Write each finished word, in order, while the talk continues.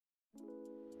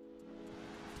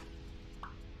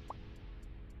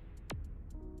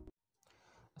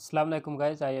Assalamu alaikum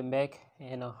guys, I am back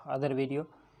in another video.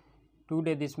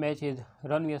 Today this match is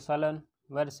Ronnie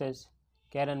versus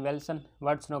Karen Wilson,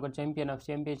 World Snooker Champion of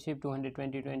Championship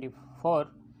 220-24.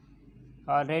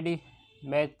 Already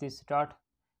match this start.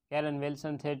 Karen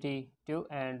Wilson 32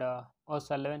 and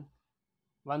O'Sullivan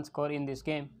one score in this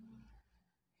game.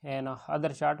 And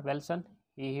other shot Wilson,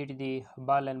 he hit the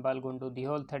ball and ball going to the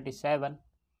hole 37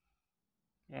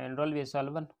 and Rolly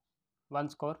Sullivan one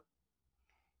score.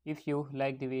 If you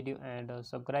like the video and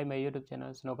subscribe my YouTube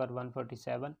channel Snooker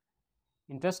 147.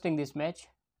 Interesting this match.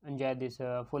 Enjoy this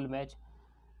full match.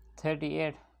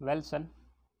 38 Wilson.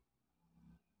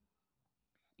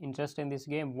 Interesting this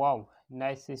game. Wow,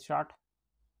 nice this shot.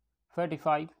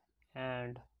 35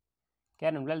 and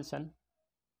Karen Wilson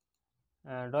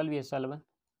and Rolly Sullivan.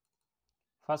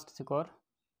 First score.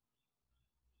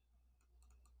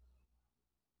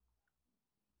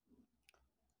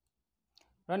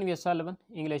 Ronnie Sullivan,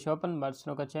 English Open World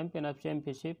Snooker Champion of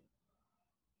Championship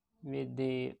with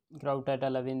the crowd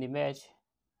title of in the match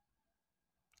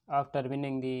after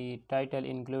winning the title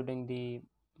including the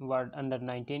World Under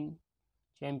 19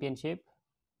 Championship.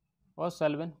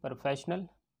 O'Sullivan professional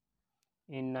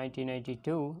in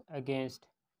 1992 against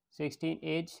 16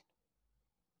 age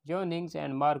John Ings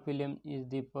and Mark Williams is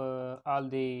the all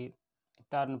the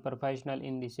turn professional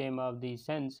in the same of the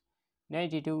sense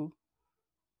 92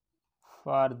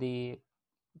 for the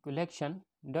collection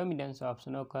dominance of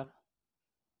snooker.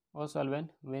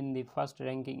 O'Sullivan win the first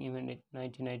ranking event in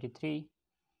 1993,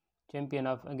 champion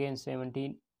of against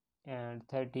 17 and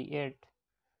 38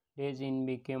 days in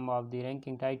became of the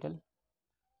ranking title.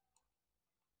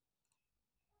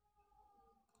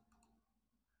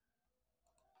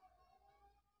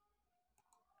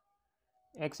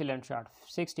 Excellent shot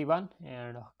 61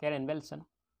 and Karen Wilson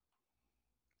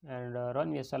and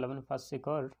Ronnie Sullivan first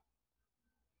score.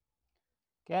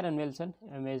 Karen Wilson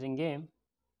amazing game,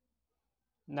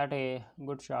 not a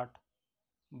good shot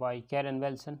by Karen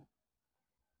Wilson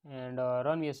and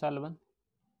Ronnie Sullivan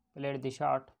played the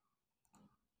shot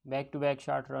back to back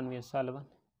shot Ronnie Sullivan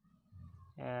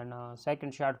and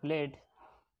second shot played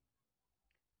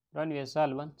Ronnie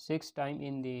Sullivan 6 time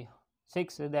in the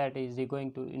 6 that is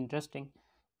going to interesting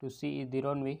to see the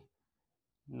Ronnie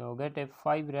now get a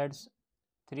 5 reds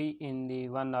 3 in the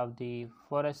one of the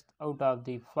forest out of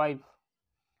the 5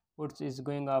 woods is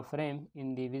going off frame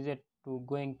in the visit to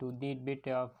going to need bit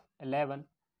of 11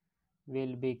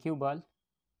 will be cue ball.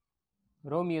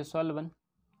 Romeo Sullivan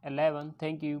 11,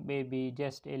 thank you baby,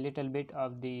 just a little bit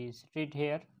of the street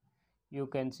here you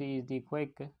can see the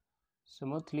quick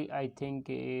smoothly I think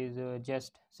is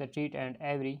just street and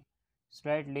every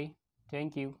slightly,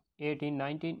 thank you.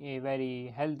 18-19 a very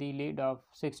healthy lead of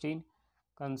 16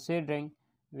 considering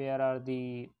where are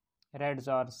the reds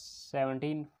are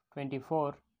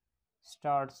 17-24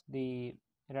 starts the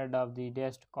red of the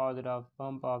desk caused of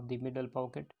bump of the middle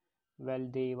pocket while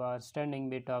they were standing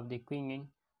bit of the queening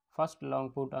first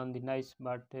long put on the nice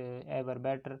but ever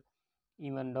better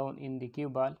even down in the cue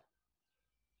ball.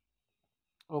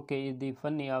 Okay, is the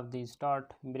funny of the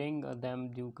start bring them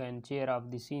you can cheer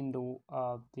of the scene though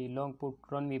of the long put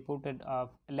runway putted of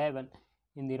 11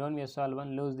 in the runway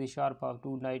Sullivan lose the sharp of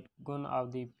 2 night gun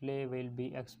of the play will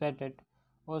be expected.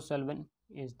 O'Sullivan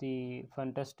is the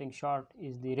fantastic shot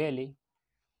is the really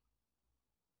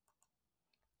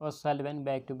O'Sullivan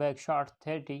back to back shot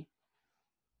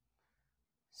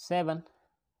 37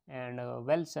 and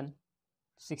Wilson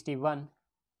 61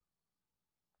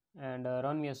 and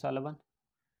Ronnie O'Sullivan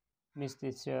missed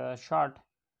this shot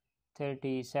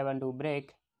 37 to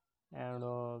break and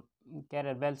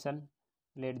Karen Wilson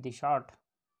led the shot.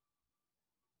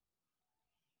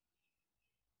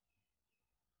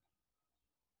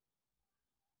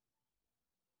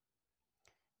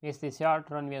 Missed the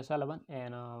shot Ronnie O'Sullivan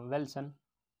and Wilson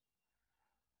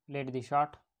led the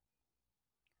shot.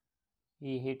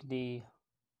 He hit the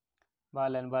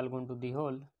ball and ball going to the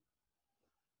hole.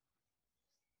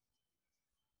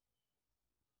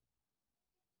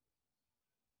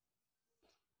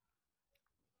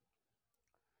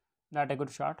 Not a good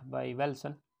shot by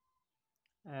Wilson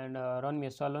and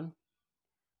Ronnie Sullivan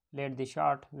led the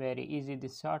shot very easy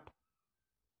this shot.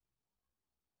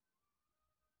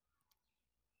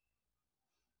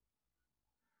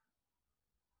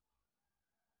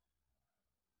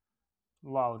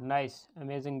 Wow, nice,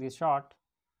 amazing this shot.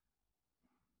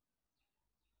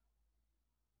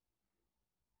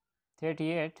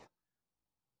 38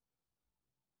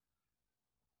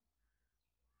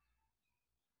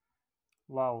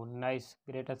 wow, nice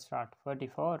greatest shot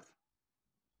 44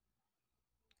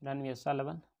 Ronnie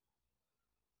Sullivan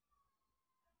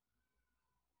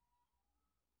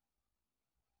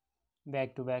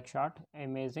Back to back shot.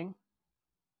 Amazing.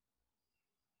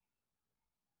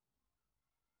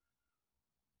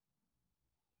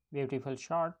 Beautiful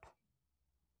shot.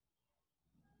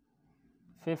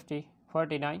 50,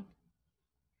 49,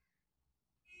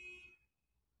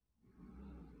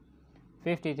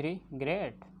 53.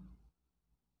 Great.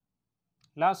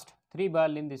 Last 3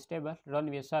 ball in this table.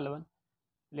 Ronnie Sullivan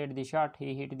led the shot.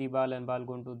 He hit the ball and ball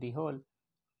going to the hole.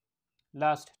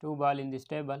 Last 2 ball in this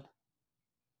table.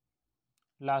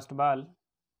 Last ball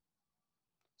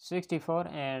 64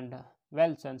 and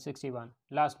Wilson 61.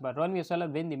 Last ball. Ronnie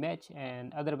Sullivan win the match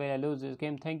and other player lose this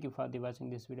game. Thank you for the watching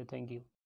this video. Thank you.